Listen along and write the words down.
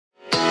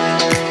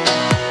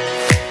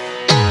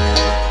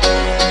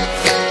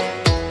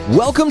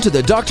Welcome to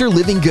the Dr.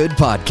 Living Good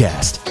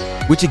podcast,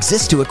 which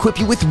exists to equip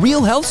you with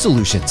real health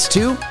solutions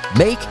to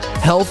make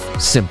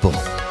health simple.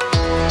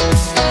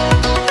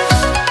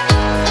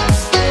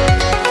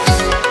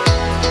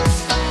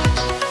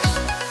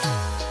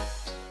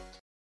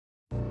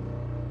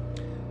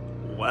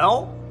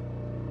 Well,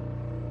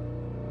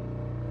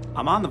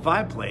 I'm on the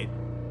Vibe Plate,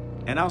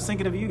 and I was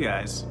thinking of you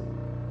guys.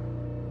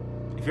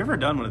 If you've ever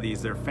done one of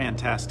these, they're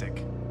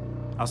fantastic.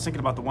 I was thinking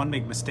about the one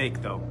big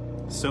mistake, though.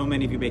 So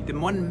many of you make the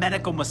one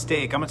medical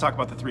mistake. I'm going to talk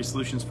about the 3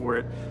 solutions for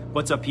it.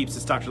 What's up, peeps?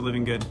 It's Dr.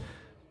 Living Good.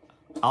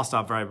 I'll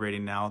stop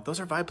vibrating now. Those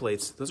are Vibe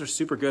Plates. Those are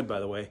super good, by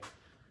the way.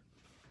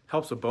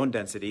 Helps with bone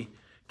density.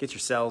 Gets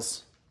your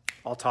cells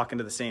all talking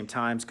at the same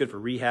time. It's good for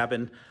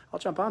rehabbing. I'll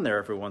jump on there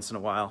every once in a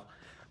while.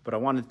 But I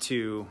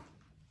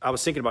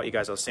was thinking about you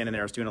guys. I was standing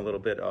there. I was doing a little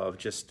bit of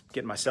just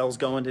getting my cells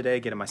going today,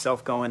 getting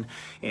myself going.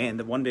 And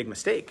the one big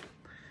mistake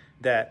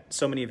that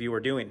so many of you are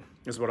doing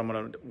is what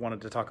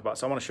wanted to talk about.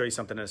 So I want to show you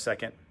something in a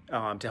second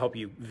to help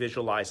you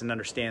visualize and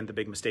understand the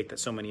big mistake that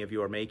so many of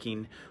you are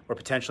making or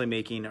potentially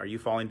making. Are you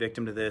falling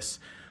victim to this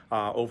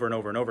over and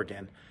over and over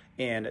again?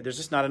 And there's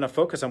just not enough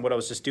focus on what I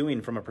was just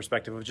doing from a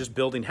perspective of just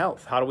building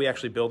health. How do we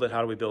actually build it?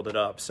 How do we build it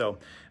up? So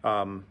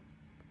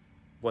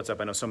what's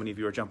up? I know so many of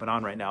you are jumping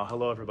on right now.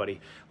 Hello, everybody.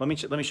 Let me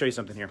show you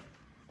something here.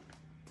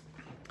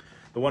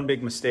 The one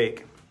big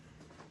mistake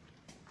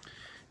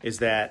is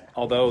that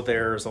although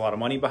there's a lot of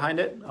money behind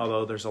it,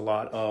 although there's a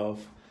lot of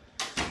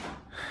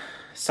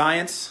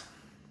science,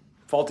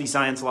 faulty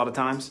science a lot of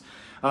times,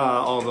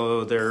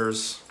 although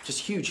there's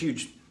just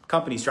huge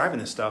companies driving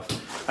this stuff,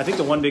 I think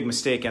the one big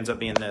mistake ends up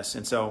being this.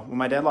 And so when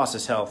my dad lost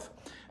his health,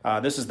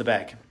 this is the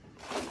bag.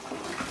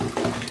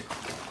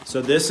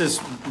 So this is,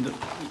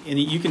 and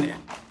you can,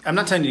 I'm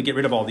not telling you to get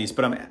rid of all these,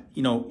 but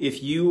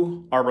if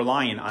you are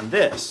relying on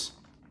this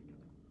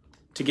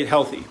to get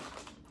healthy,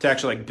 to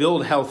actually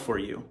build health for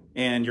you,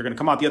 and you're going to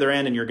come out the other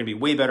end and you're going to be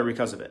way better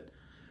because of it.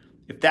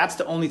 If that's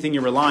the only thing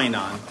you're relying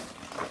on,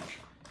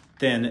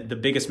 then the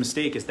biggest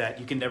mistake is that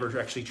you can never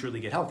actually truly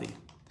get healthy.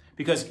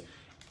 Because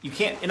you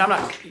can't,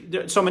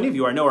 and so many of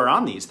you I know are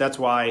on these. That's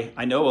why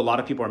I know a lot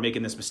of people are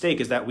making this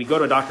mistake, is that we go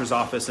to a doctor's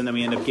office and then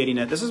we end up getting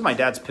it. This is my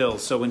dad's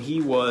pills. So when he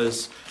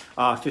was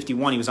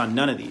 51, he was on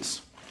none of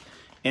these.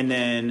 And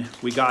then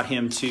we got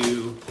him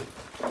to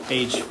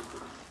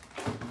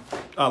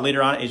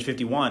later on at age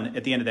 51,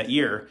 at the end of that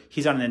year,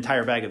 he's on an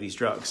entire bag of these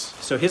drugs.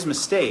 So his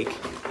mistake,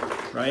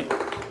 right,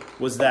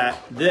 was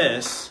that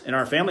this, and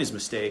our family's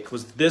mistake,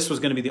 was this was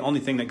going to be the only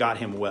thing that got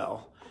him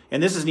well.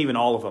 And this isn't even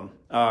all of them,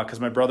 because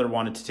my brother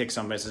wanted to take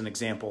some as an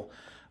example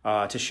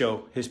to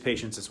show his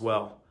patients as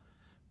well.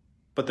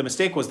 But the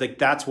mistake was that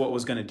that's what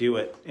was going to do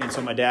it. And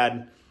so my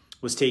dad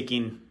was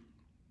taking,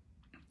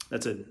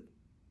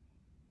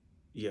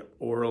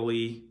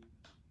 orally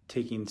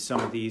taking some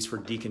of these for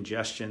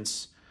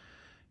decongestants.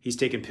 He's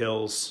taking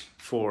pills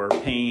for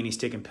pain. He's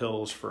taking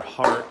pills for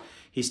heart.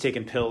 He's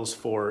taking pills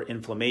for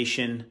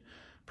inflammation.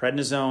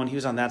 Prednisone, he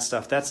was on that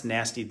stuff. That's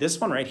nasty.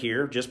 This one right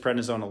here, just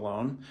prednisone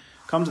alone,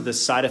 comes with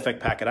this side effect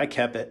packet. I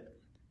kept it.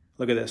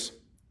 Look at this.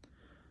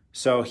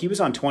 So he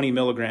was on 20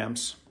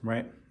 milligrams,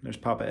 right? There's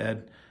Papa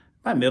Ed.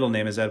 My middle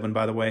name is Edwin,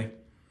 by the way.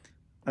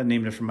 I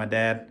named it for my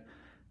dad.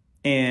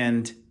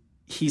 And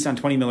he's on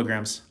 20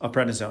 milligrams of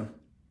prednisone.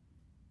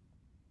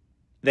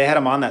 They had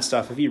him on that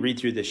stuff. If you read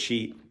through this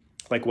sheet,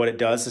 like what it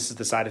does, this is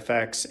the side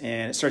effects,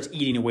 and it starts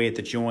eating away at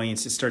the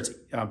joints. It starts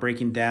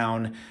breaking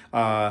down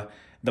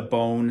the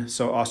bone,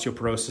 so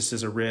osteoporosis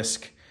is a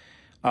risk.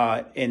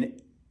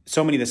 And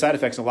so many of the side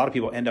effects, a lot of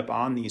people end up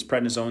on these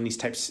prednisone, these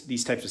types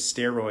of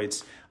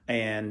steroids,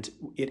 and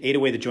it ate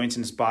away the joints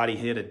in his body.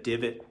 He had a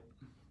divot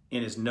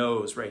in his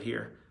nose right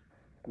here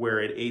where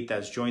it ate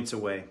those joints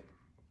away.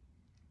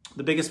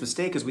 The biggest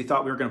mistake is we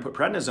thought we were going to put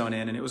prednisone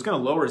in and it was going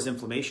to lower his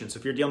inflammation. So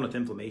if you're dealing with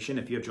inflammation,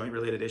 if you have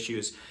joint-related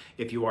issues,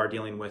 if you are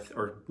dealing with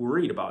or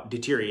worried about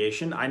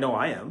deterioration, I know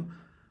I am.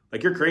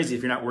 Like, you're crazy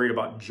if you're not worried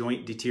about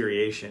joint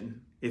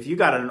deterioration. If you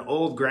got an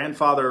old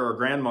grandfather or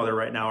grandmother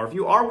right now, or if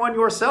you are one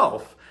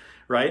yourself,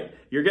 right,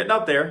 you're getting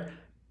up there,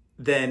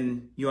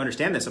 then you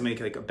understand this. I mean,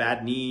 like a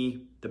bad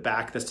knee, the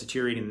back that's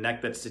deteriorating, the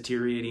neck that's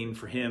deteriorating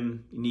for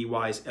him,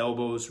 knee-wise,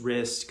 elbows,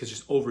 wrists, because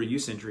just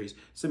overuse injuries.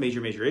 It's a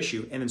major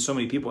issue. And then so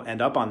many people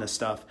end up on this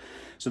stuff.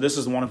 So this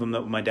is one of them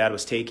that my dad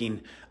was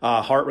taking.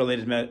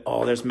 Heart-related,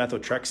 there's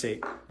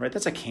methotrexate, right?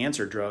 That's a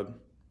cancer drug.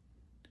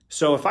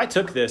 So if I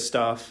took this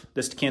stuff,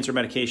 this cancer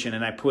medication,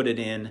 and I put it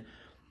in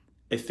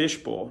a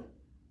fishbowl,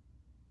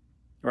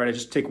 right? I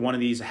just take one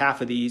of these, half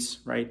of these,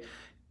 right?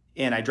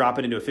 And I drop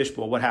it into a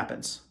fishbowl, what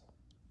happens?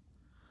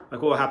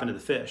 Like, what will happen to the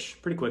fish?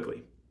 Pretty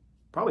quickly.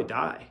 Probably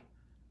die.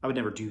 I would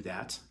never do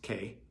that,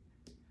 okay?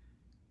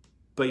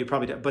 But you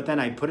probably die. But then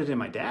I put it in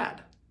my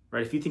dad,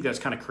 right? If you think that's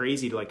kind of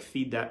crazy to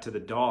feed that to the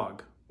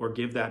dog or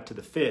give that to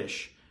the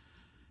fish,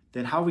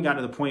 then how have we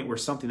gotten to the point where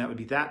something that would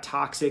be that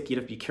toxic, you'd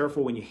have to be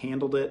careful when you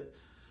handled it,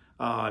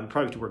 you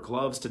probably have to wear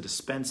gloves to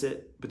dispense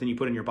it, but then you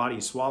put it in your body,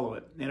 you swallow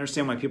it. I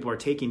understand why people are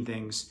taking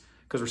things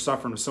because we're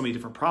suffering with so many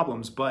different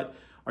problems, but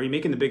are you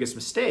making the biggest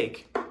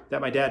mistake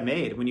that my dad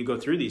made when you go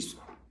through these?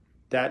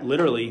 That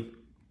literally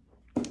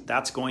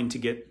that's going to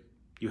get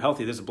you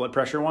healthy. There's a blood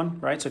pressure one,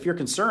 right? So if you're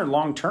concerned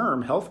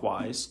long-term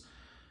health-wise,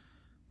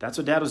 that's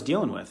what Dad was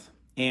dealing with.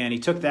 And he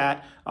took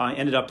that,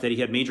 ended up that he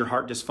had major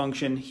heart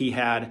dysfunction. He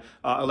had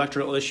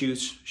electrical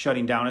issues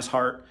shutting down his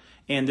heart.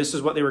 And this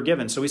is what they were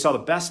given. So we saw the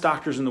best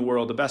doctors in the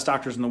world. The best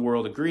doctors in the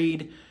world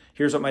agreed,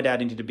 here's what my dad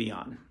needed to be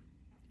on.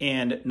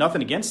 And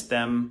nothing against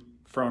them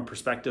from a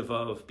perspective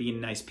of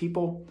being nice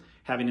people,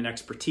 having an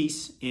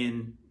expertise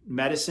in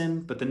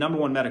medicine. But the number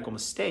one medical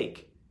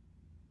mistake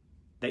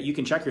that you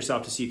can check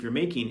yourself to see if you're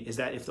making is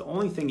that if the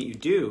only thing that you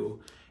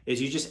do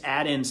is you just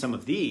add in some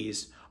of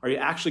these, are you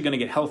actually going to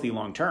get healthy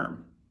long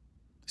term?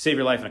 Save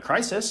your life in a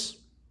crisis,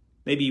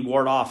 maybe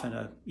ward off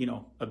a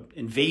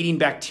invading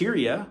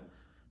bacteria,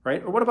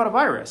 right? Or what about a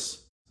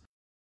virus?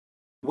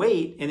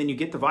 Wait, and then you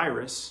get the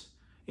virus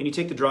and you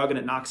take the drug and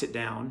it knocks it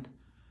down.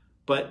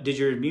 But did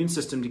your immune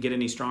system get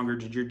any stronger?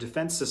 Did your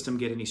defense system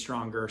get any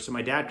stronger? So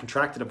my dad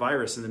contracted a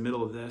virus in the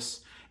middle of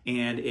this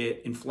and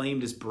it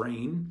inflamed his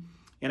brain.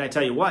 And I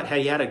tell you what,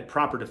 had he had a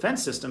proper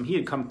defense system, he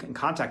had come in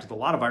contact with a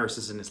lot of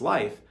viruses in his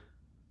life,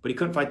 but he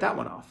couldn't fight that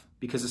one off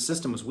because the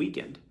system was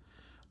weakened.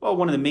 Well,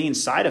 one of the main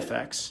side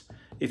effects,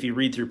 if you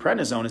read through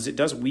prednisone, is it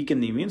does weaken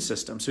the immune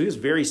system. So he was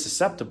very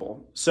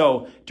susceptible.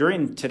 So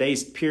during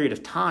today's period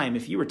of time,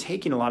 if you were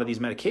taking a lot of these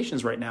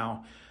medications right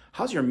now,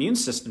 how's your immune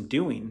system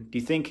doing? Do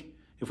you think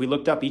if we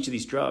looked up each of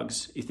these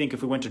drugs, you think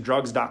if we went to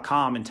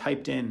drugs.com and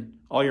typed in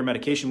all your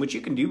medication, which you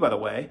can do, by the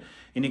way,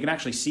 and you can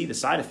actually see the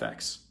side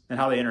effects and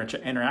how they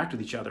interact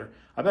with each other,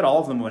 I bet all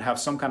of them would have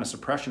some kind of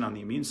suppression on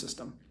the immune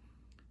system.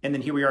 And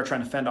then here we are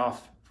trying to fend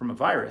off from a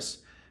virus.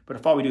 But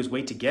if all we do is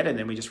wait to get it and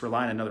then we just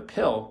rely on another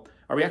pill,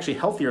 are we actually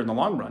healthier in the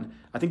long run?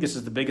 I think this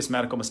is the biggest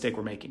medical mistake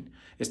we're making,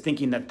 is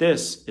thinking that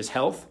this is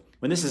health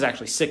when this is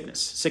actually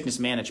sickness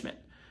management.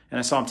 And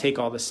I saw him take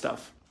all this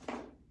stuff,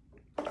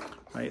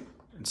 right?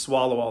 And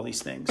swallow all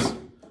these things,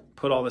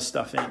 put all this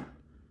stuff in.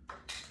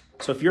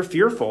 So if you're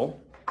fearful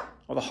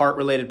of a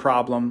heart-related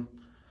problem,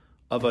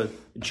 of a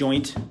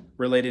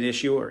joint-related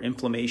issue or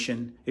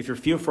inflammation, if you're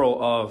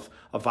fearful of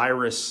a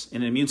virus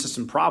and an immune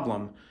system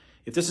problem,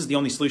 if this is the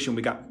only solution,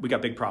 we got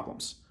big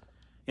problems.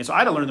 And so I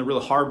had to learn the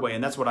real hard way,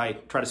 and that's what I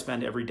try to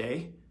spend every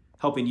day,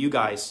 helping you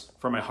guys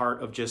from my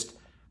heart of just,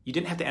 you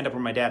didn't have to end up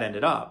where my dad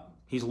ended up.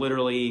 He's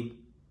literally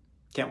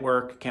can't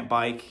work, can't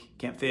bike,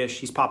 can't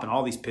fish. He's popping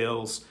all these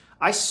pills.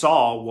 I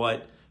saw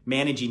what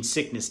managing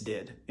sickness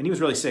did, and he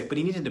was really sick, but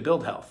he needed to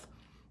build health.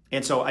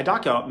 And so I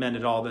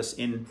documented all this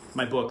in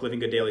my book, Living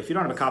Good Daily. If you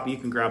don't have a copy, you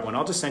can grab one.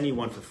 I'll just send you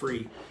one for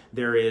free.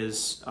 There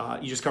is,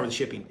 you just cover the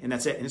shipping, and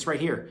that's it. And it's right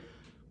here.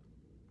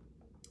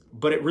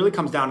 But it really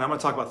comes down, and I'm going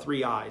to talk about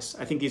 3 I's.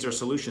 I think these are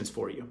solutions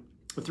for you.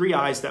 The 3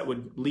 I's that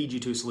would lead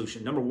you to a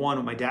solution. Number one,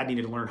 what my dad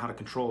needed to learn how to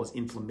control is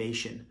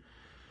inflammation.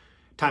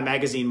 Time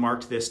Magazine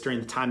marked this during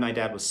the time my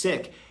dad was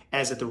sick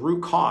as at the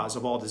root cause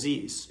of all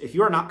disease. If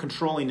you are not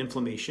controlling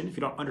inflammation, if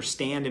you don't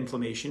understand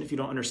inflammation, if you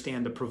don't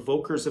understand the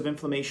provokers of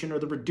inflammation or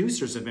the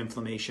reducers of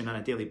inflammation on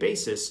a daily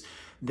basis,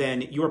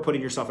 then you are putting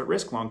yourself at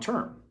risk long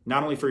term,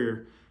 not only for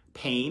your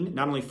pain,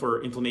 not only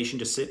for inflammation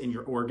to sit in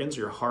your organs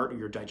or your heart or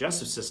your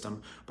digestive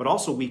system, but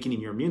also weakening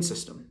your immune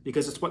system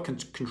because it's what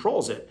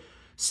controls it.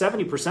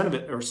 70% of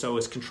it or so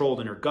is controlled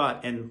in our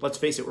gut. And let's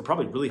face it, we're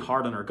probably really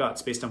hard on our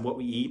guts based on what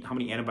we eat, how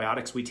many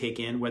antibiotics we take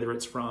in, whether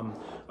it's from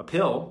a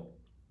pill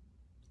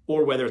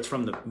or whether it's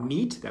from the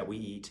meat that we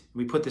eat.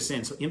 We put this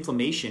in. So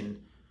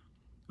inflammation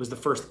was the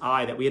first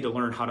I that we had to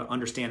learn how to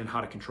understand and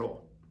how to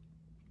control.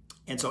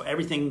 And so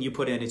everything you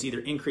put in is either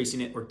increasing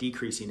it or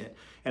decreasing it.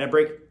 And I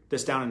break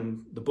this down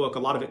in the book. A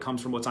lot of it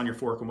comes from what's on your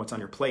fork and what's on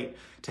your plate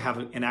to have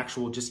an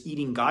actual just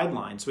eating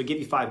guideline. So we give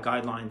you 5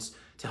 guidelines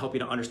to help you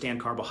to understand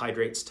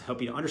carbohydrates, to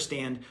help you to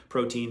understand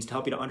proteins, to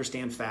help you to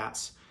understand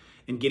fats,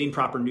 and getting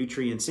proper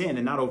nutrients in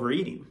and not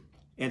overeating.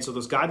 And so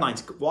those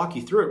guidelines walk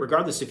you through it,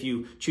 regardless if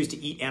you choose to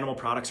eat animal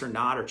products or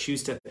not, or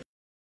choose to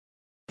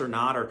or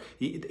not, or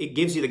it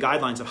gives you the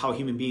guidelines of how a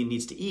human being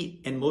needs to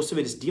eat. And most of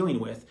it is dealing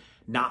with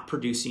not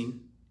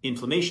producing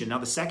inflammation. Now,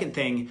 the second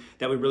thing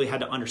that we really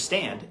had to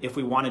understand if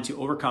we wanted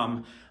to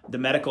overcome the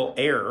medical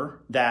error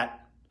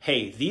that,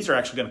 hey, these are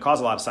actually going to cause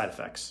a lot of side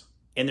effects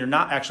and they're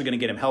not actually going to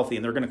get him healthy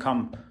and they're going to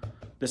come.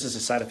 This is a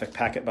side effect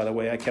packet, by the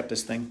way. I kept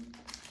this thing.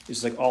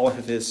 It's like all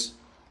of his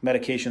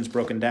medications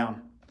broken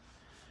down.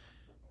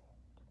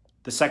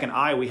 The second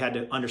I we had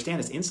to understand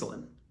is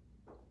insulin.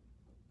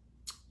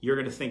 You're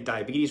going to think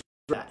diabetes,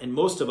 and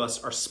most of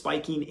us are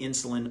spiking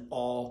insulin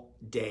all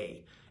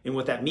day. And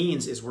what that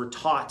means is we're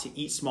taught to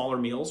eat smaller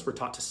meals. We're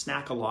taught to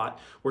snack a lot.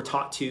 We're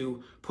taught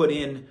to put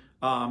in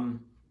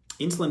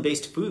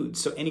insulin-based foods.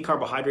 So any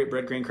carbohydrate,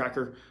 bread, grain,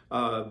 cracker,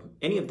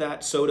 any of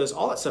that, sodas,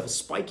 all that stuff is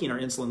spiking our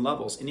insulin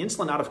levels. And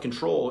insulin out of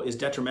control is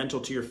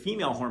detrimental to your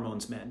female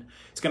hormones, men.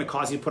 It's going to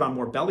cause you to put on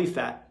more belly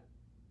fat.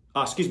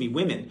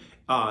 Women.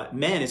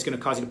 Men, it's going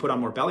to cause you to put on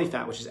more belly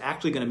fat, which is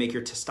actually going to make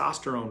your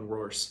testosterone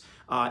worse.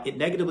 It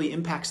negatively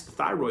impacts the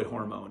thyroid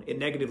hormone. It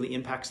negatively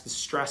impacts the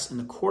stress in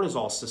the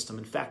cortisol system.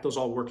 In fact, those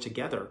all work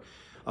together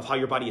of how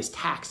your body is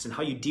taxed and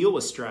how you deal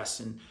with stress,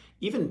 and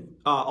even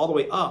all the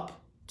way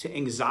up to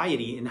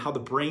anxiety and how the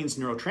brain's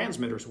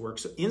neurotransmitters work.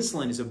 So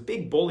insulin is a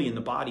big bully in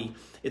the body.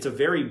 It's a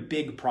very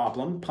big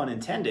problem, pun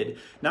intended.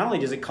 Not only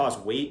does it cause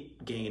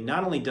weight gain,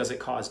 not only does it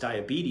cause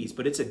diabetes,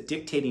 but it's a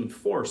dictating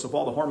force of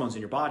all the hormones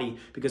in your body,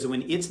 because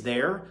when it's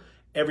there,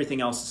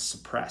 everything else is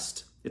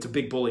suppressed. It's a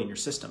big bully in your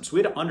system. So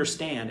we had to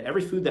understand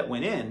every food that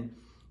went in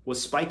was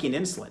spiking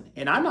insulin.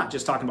 And I'm not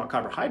just talking about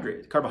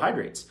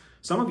carbohydrates.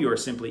 Some of you are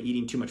simply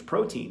eating too much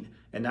protein,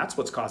 and that's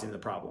what's causing the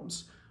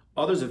problems.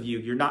 Others of you,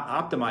 you're not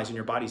optimizing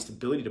your body's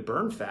ability to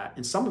burn fat,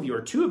 and some of you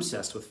are too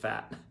obsessed with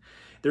fat.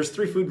 There's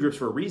 3 food groups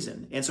for a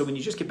reason. And so when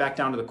you just get back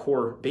down to the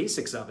core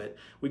basics of it,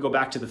 we go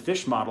back to the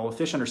fish model. A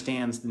fish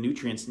understands the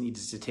nutrients it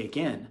needs to take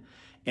in.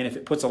 And if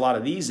it puts a lot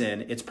of these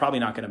in, it's probably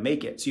not going to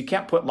make it. So you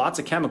can't put lots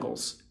of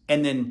chemicals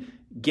and then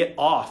get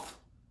off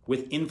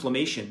with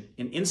inflammation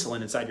and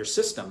insulin inside your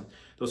system.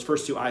 Those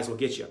first 2 I's will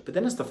get you. But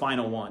then it's the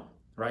final one,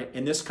 right?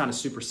 And this kind of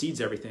supersedes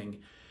everything.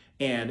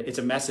 And it's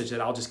a message that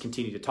I'll just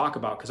continue to talk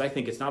about, because I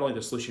think it's not only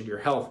the solution to your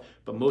health,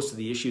 but most of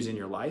the issues in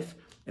your life,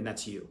 and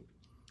that's you.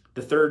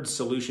 The third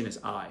solution is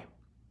I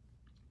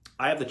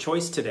have the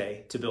choice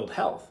today to build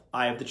health.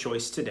 I have the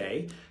choice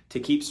today to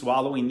keep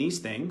swallowing these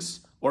things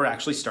or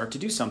actually start to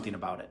do something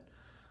about it.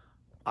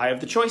 I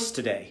have the choice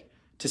today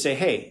to say,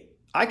 hey,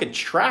 I could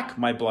track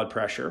my blood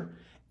pressure,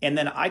 and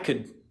then I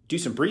could do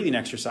some breathing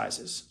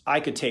exercises. I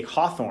could take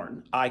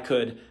Hawthorne. I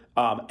could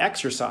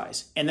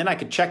exercise, and then I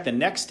could check the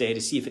next day to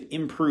see if it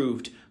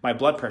improved my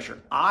blood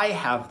pressure. I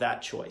have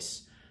that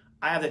choice.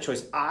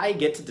 I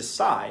get to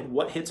decide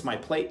what hits my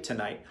plate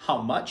tonight,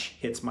 how much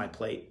hits my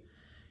plate,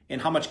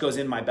 and how much goes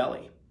in my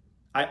belly.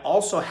 I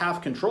also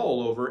have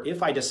control over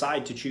if I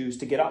decide to choose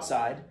to get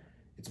outside.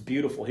 It's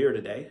beautiful here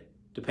today,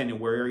 depending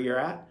on where you're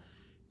at,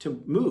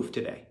 to move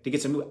today, to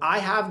get some move. I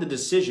have the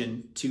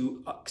decision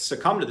to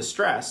succumb to the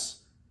stress,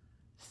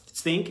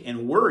 think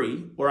and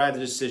worry, or I have the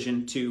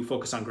decision to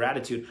focus on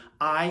gratitude.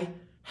 I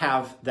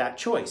have that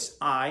choice.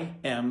 I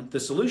am the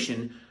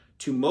solution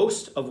to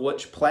most of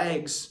which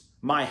plagues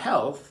my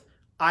health.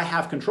 I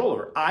have control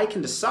over. I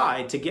can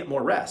decide to get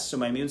more rest so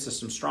my immune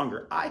system's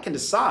stronger. I can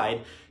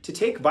decide to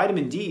take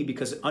vitamin D,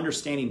 because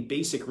understanding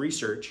basic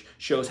research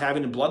shows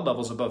having blood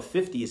levels above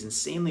 50 is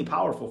insanely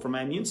powerful for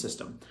my immune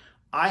system.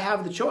 I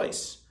have the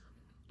choice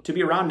to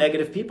be around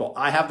negative people.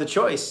 I have the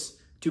choice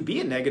to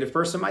be a negative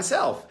person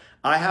myself.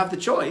 I have the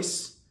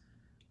choice.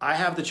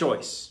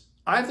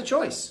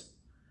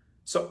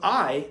 So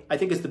I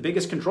think is the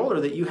biggest controller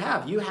that you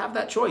have. You have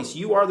that choice.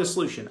 You are the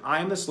solution. I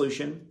am the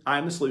solution.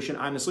 I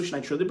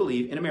truly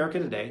believe in America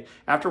today,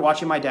 after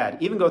watching my dad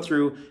even go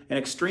through an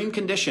extreme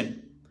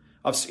condition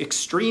of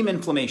extreme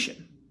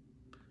inflammation,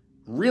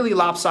 really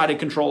lopsided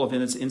control of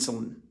his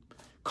insulin,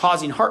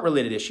 causing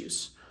heart-related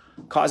issues,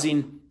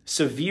 causing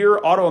severe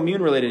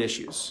autoimmune-related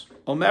issues,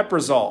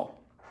 omeprazole.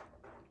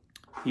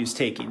 He was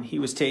taking,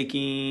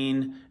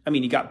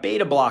 you got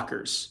beta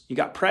blockers, you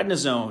got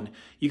prednisone,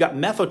 you got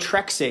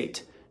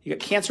methotrexate, you got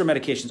cancer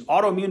medications,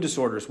 autoimmune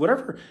disorders,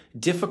 whatever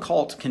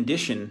difficult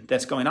condition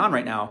that's going on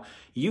right now,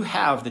 you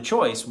have the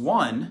choice,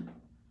 1,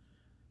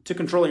 to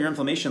control your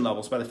inflammation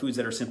levels by the foods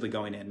that are simply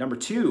going in. Number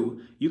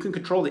 2, you can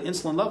control the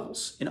insulin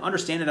levels and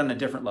understand it on a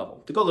different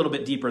level. To go a little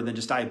bit deeper than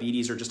just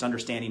diabetes or just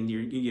understanding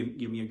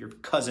your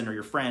cousin or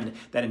your friend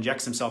that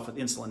injects himself with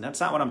insulin. That's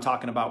not what I'm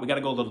talking about. We got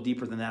to go a little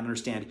deeper than that and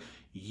understand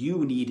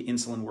you need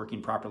insulin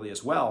working properly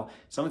as well.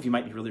 Some of you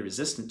might be really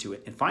resistant to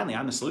it. And finally,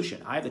 I'm the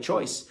solution. I have the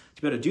choice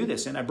to be able to do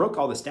this. And I broke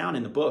all this down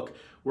in the book,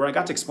 where I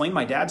got to explain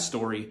my dad's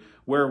story,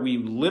 where we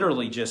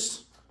literally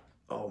just,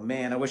 oh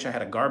man, I wish I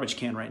had a garbage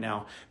can right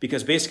now,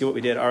 because basically what we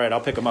did, all right, I'll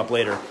pick them up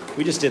later.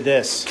 We just did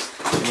this,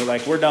 and we're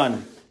like, we're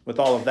done with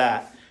all of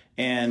that.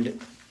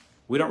 And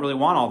we don't really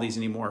want all these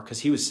anymore, because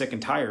he was sick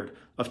and tired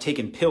of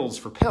taking pills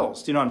for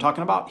pills. Do you know what I'm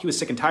talking about? He was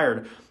sick and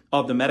tired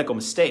of the medical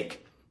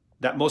mistake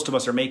that most of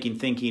us are making,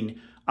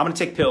 thinking, I'm going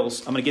to take pills,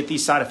 I'm going to get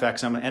these side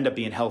effects, and I'm going to end up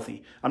being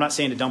healthy. I'm not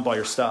saying to dump all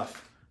your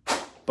stuff,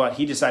 but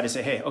he decided to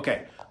say, hey,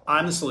 okay,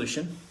 I'm the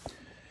solution.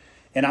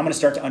 And I'm going to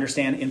start to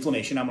understand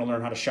inflammation. I'm going to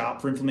learn how to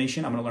shop for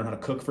inflammation. I'm going to learn how to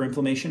cook for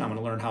inflammation. I'm going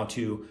to learn how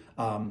to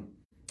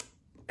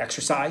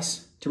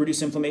exercise to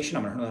reduce inflammation.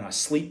 I'm going to learn how to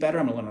sleep better.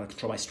 I'm going to learn how to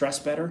control my stress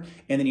better.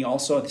 And then he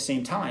also, at the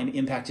same time,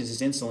 impacted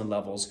his insulin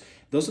levels.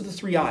 Those are the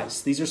 3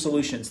 I's. These are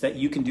solutions that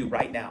you can do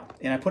right now.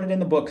 And I put it in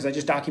the book because I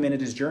just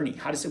documented his journey.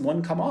 How does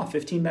one come off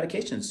 15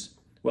 medications?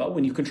 Well,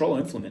 when you control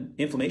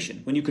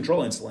inflammation, when you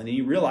control insulin, and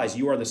you realize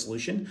you are the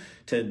solution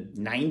to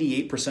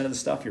 98% of the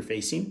stuff you're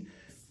facing.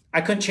 I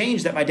couldn't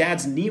change that my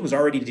dad's knee was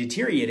already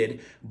deteriorated,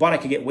 but I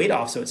could get weight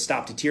off so it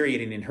stopped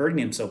deteriorating and hurting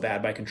him so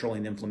bad by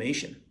controlling the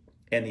inflammation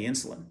and the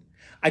insulin.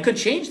 I could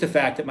change the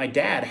fact that my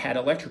dad had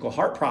electrical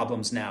heart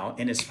problems now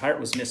and his heart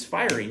was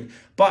misfiring,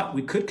 but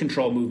we could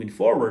control moving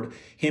forward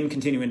him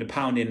continuing to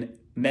pound in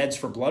meds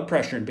for blood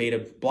pressure and beta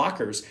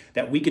blockers,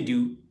 that we could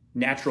do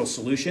natural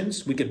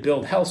solutions. We could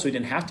build health so we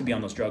didn't have to be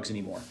on those drugs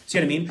anymore. See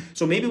what I mean?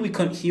 So maybe we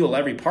couldn't heal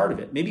every part of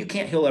it. Maybe you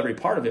can't heal every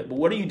part of it, but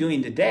what are you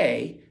doing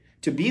today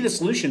to be the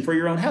solution for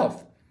your own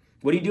health?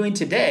 What are you doing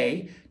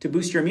today to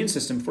boost your immune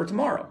system for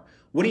tomorrow?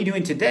 What are you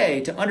doing today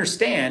to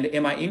understand,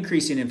 am I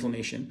increasing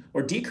inflammation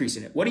or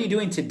decreasing it? What are you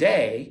doing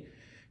today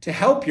to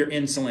help your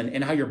insulin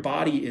and how your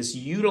body is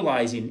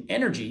utilizing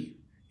energy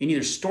and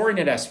either storing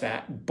it as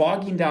fat,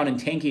 bogging down and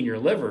tanking your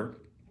liver,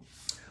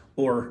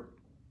 or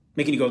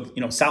making you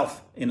go,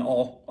 south in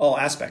all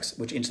aspects,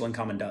 which insulin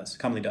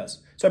commonly does.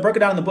 So I broke it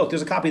down in the book.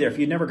 There's a copy there. If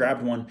you've never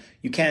grabbed one,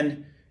 you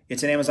can.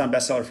 It's an Amazon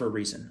bestseller for a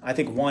reason. I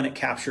think, one, it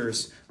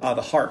captures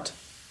the heart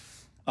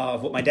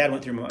of what my dad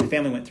went through, what my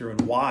family went through,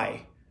 and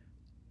why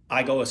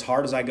I go as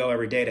hard as I go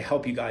every day to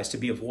help you guys, to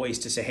be a voice,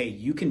 to say, hey,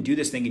 you can do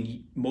this thing,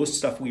 and most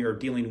stuff we are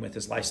dealing with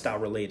is lifestyle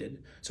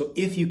related. So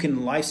if you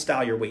can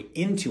lifestyle your way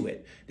into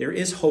it, there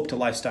is hope to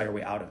lifestyle your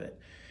way out of it.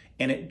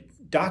 And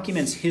it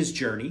documents his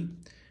journey,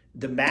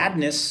 the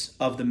madness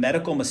of the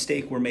medical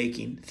mistake we're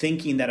making,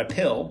 thinking that a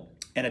pill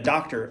and a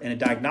doctor and a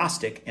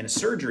diagnostic and a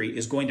surgery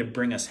is going to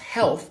bring us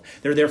health.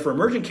 They're there for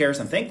emergent care,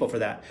 so I'm thankful for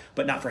that,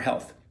 but not for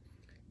health.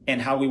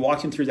 And how we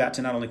walked him through that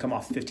to not only come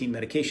off 15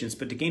 medications,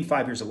 but to gain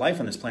 5 years of life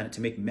on this planet,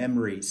 to make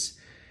memories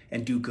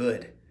and do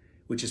good,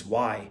 which is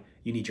why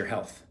you need your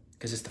health,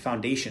 because it's the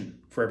foundation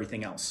for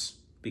everything else.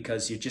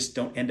 Because you just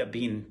don't end up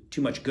being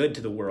too much good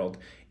to the world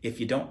if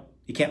you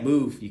can't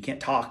move, you can't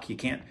talk, you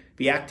can't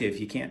be active,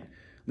 you can't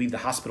leave the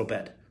hospital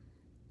bed,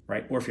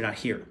 right? Or if you're not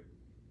here.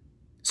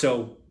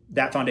 So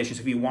that foundation,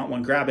 so if you want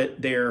one, grab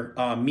it there,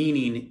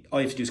 meaning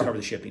all you have to do is cover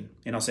the shipping,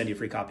 and I'll send you a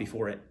free copy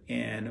for it.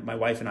 And my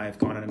wife and I have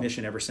gone on a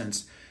mission ever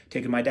since,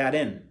 taking my dad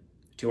in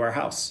to our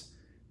house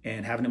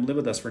and having him live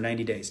with us for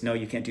 90 days. No,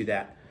 you can't do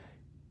that.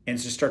 And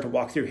just start to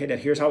walk through, hey, Dad,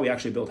 here's how we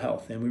actually build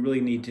health. And we really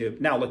need to,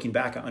 now looking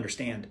back, I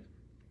understand.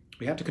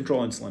 We have to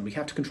control insulin. We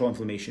have to control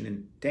inflammation.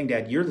 And dang,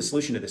 Dad, you're the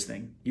solution to this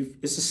thing.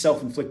 This is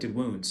self-inflicted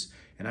wounds.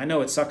 And I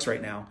know it sucks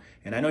right now.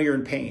 And I know you're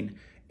in pain.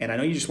 And I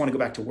know you just want to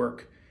go back to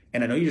work.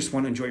 And I know you just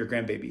want to enjoy your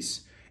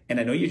grandbabies. And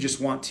I know you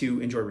just want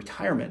to enjoy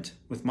retirement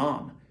with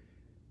Mom.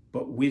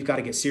 But we've got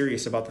to get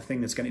serious about the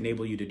thing that's going to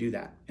enable you to do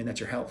that. And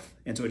that's your health.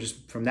 And so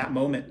just from that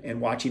moment,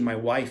 and watching my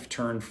wife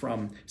turn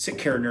from sick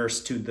care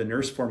nurse to the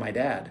nurse for my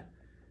dad,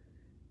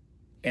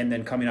 and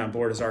then coming on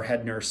board as our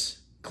head nurse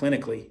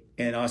clinically,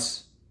 and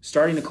us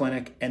starting the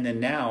clinic, and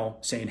then now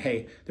saying,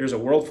 hey, there's a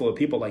world full of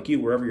people like you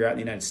wherever you're at in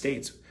the United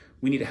States.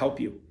 We need to help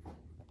you.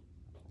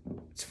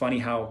 It's funny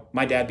how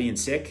my dad being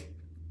sick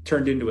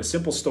turned into a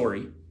simple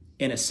story,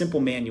 in a simple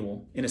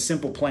manual, in a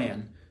simple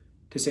plan,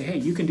 to say, hey,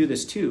 you can do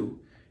this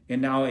too.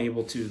 And now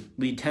able to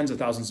lead tens of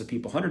thousands of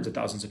people, hundreds of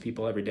thousands of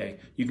people every day.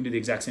 You can do the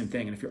exact same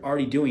thing. And if you're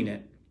already doing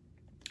it,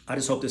 I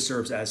just hope this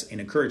serves as an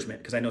encouragement,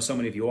 because I know so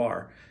many of you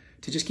are,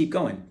 to just keep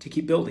going, to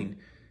keep building,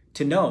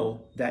 to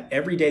know that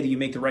every day that you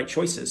make the right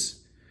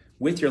choices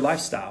with your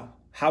lifestyle,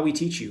 how we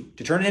teach you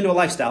to turn it into a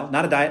lifestyle,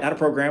 not a diet, not a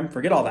program,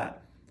 forget all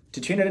that.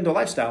 To turn it into a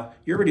lifestyle,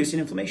 you're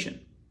reducing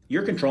inflammation.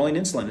 You're controlling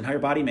insulin and how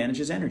your body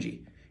manages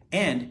energy.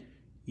 And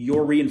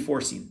you're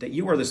reinforcing that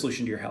you are the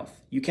solution to your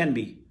health. You can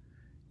be.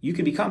 You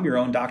can become your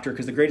own doctor,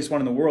 because the greatest one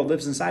in the world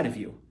lives inside of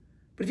you.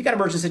 But if you got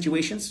emergency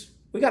situations,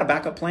 we got a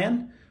backup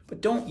plan.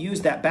 But don't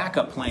use that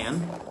backup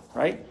plan,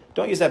 right?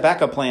 Don't use that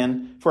backup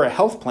plan for a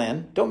health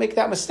plan. Don't make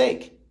that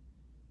mistake.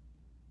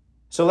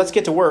 So let's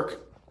get to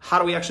work. How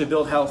do we actually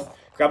build health?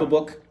 Grab a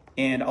book,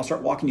 and I'll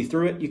start walking you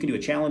through it. You can do a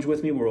challenge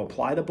with me where we'll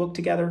apply the book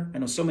together. I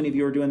know so many of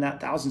you are doing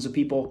that. Thousands of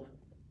people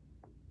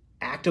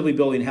actively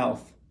building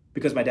health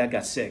because my dad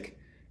got sick.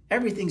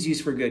 Everything's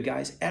used for good,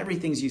 guys.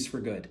 Everything's used for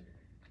good.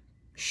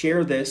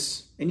 Share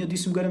this, and you'll do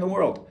some good in the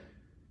world.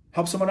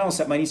 Help someone else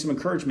that might need some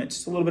encouragement,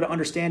 just a little bit of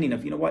understanding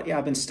of, you know what, yeah,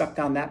 I've been stuck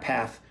down that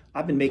path.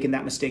 I've been making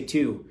that mistake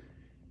too.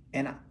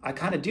 And I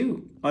kind of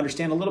do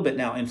understand a little bit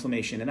now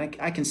inflammation, and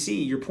I can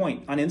see your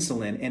point on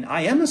insulin, and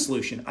I am the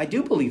solution. I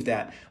do believe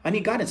that. I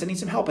need guidance. I need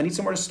some help. I need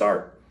somewhere to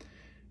start.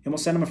 And we'll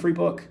send them a free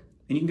book,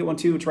 and you can get one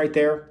too. It's right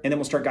there, and then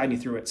we'll start guiding you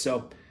through it.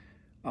 So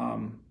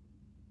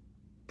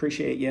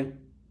appreciate you.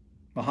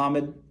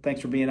 Mohammed, thanks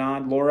for being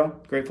on. Laura,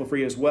 grateful for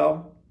you as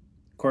well.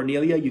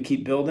 Cornelia, you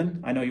keep building.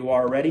 I know you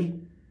are already.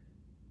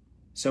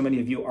 So many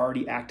of you are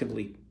already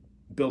actively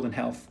building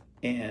health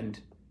and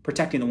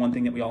protecting the one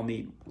thing that we all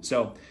need.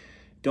 So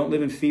don't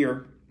live in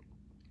fear.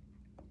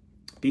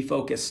 Be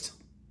focused.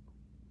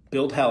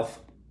 Build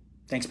health.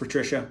 Thanks,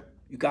 Patricia.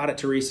 You got it,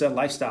 Teresa.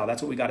 Lifestyle,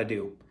 that's what we got to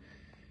do.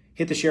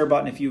 Hit the share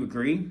button if you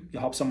agree.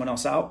 You'll help someone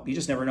else out. You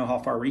just never know how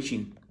far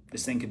reaching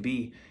this thing could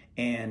be.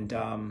 And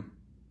I'm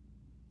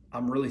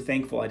really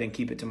thankful I didn't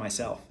keep it to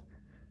myself.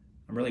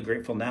 I'm really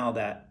grateful now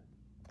that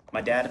my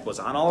dad was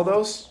on all of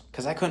those,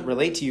 because I couldn't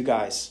relate to you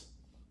guys.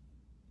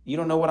 You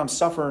don't know what I'm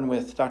suffering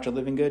with, Dr.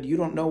 Living Good. You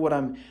don't know what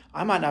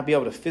I might not be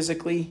able to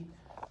physically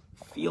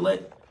feel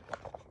it,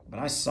 but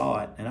I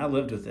saw it and I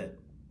lived with it.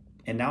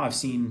 And now I've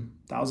seen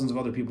thousands of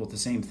other people with the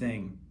same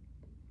thing.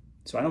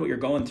 So I know what you're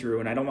going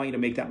through, and I don't want you to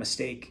make that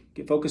mistake.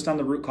 Get focused on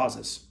the root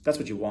causes. That's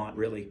what you want,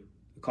 really.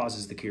 The cause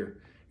is the cure.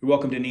 You're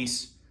welcome,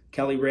 Denise.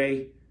 Kelly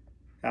Ray,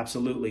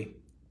 absolutely.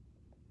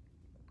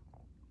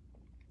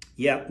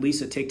 Yeah,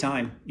 Lisa, take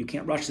time. You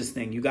can't rush this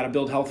thing. You got to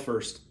build health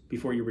first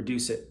before you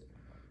reduce it.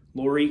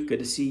 Lori, good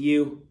to see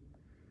you.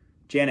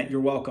 Janet,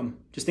 you're welcome.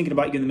 Just thinking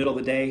about you in the middle of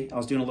the day. I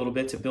was doing a little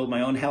bit to build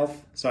my own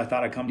health, so I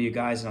thought I'd come to you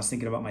guys, and I was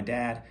thinking about my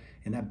dad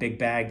and that big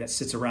bag that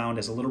sits around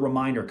as a little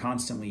reminder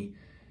constantly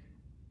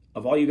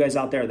of all you guys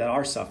out there that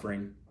are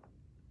suffering.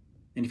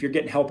 And if you're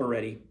getting help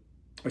already,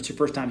 or it's your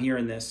first time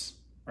hearing this,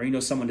 or you know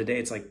someone today,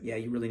 it's like, yeah,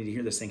 you really need to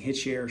hear this thing. Hit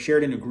share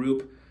it in a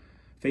group,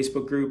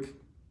 Facebook group,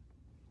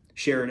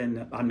 share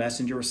it on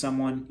Messenger with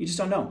someone. You just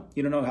don't know.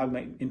 You don't know how it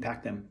might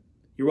impact them.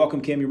 You're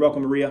welcome, Kim. You're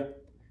welcome, Maria.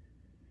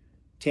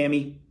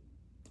 Tammy,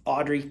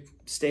 Audrey,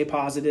 stay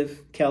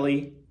positive.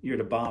 Kelly, you're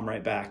the bomb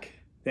right back.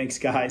 Thanks,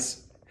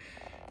 guys.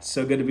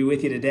 So good to be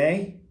with you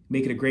today.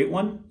 Make it a great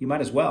one. You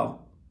might as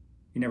well.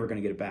 You're never going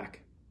to get it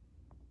back.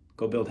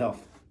 Go build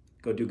health.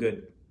 Go do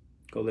good.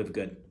 Go live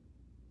good.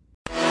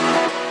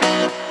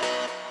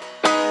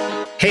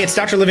 Hey, it's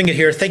Dr. Living It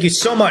here. Thank you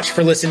so much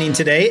for listening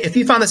today. If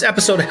you found this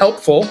episode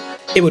helpful,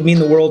 it would mean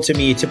the world to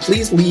me to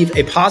please leave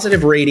a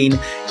positive rating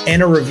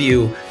and a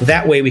review.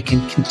 That way we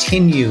can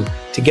continue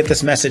to get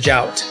this message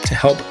out to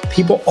help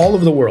people all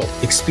over the world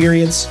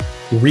experience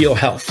real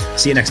health.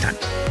 See you next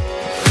time.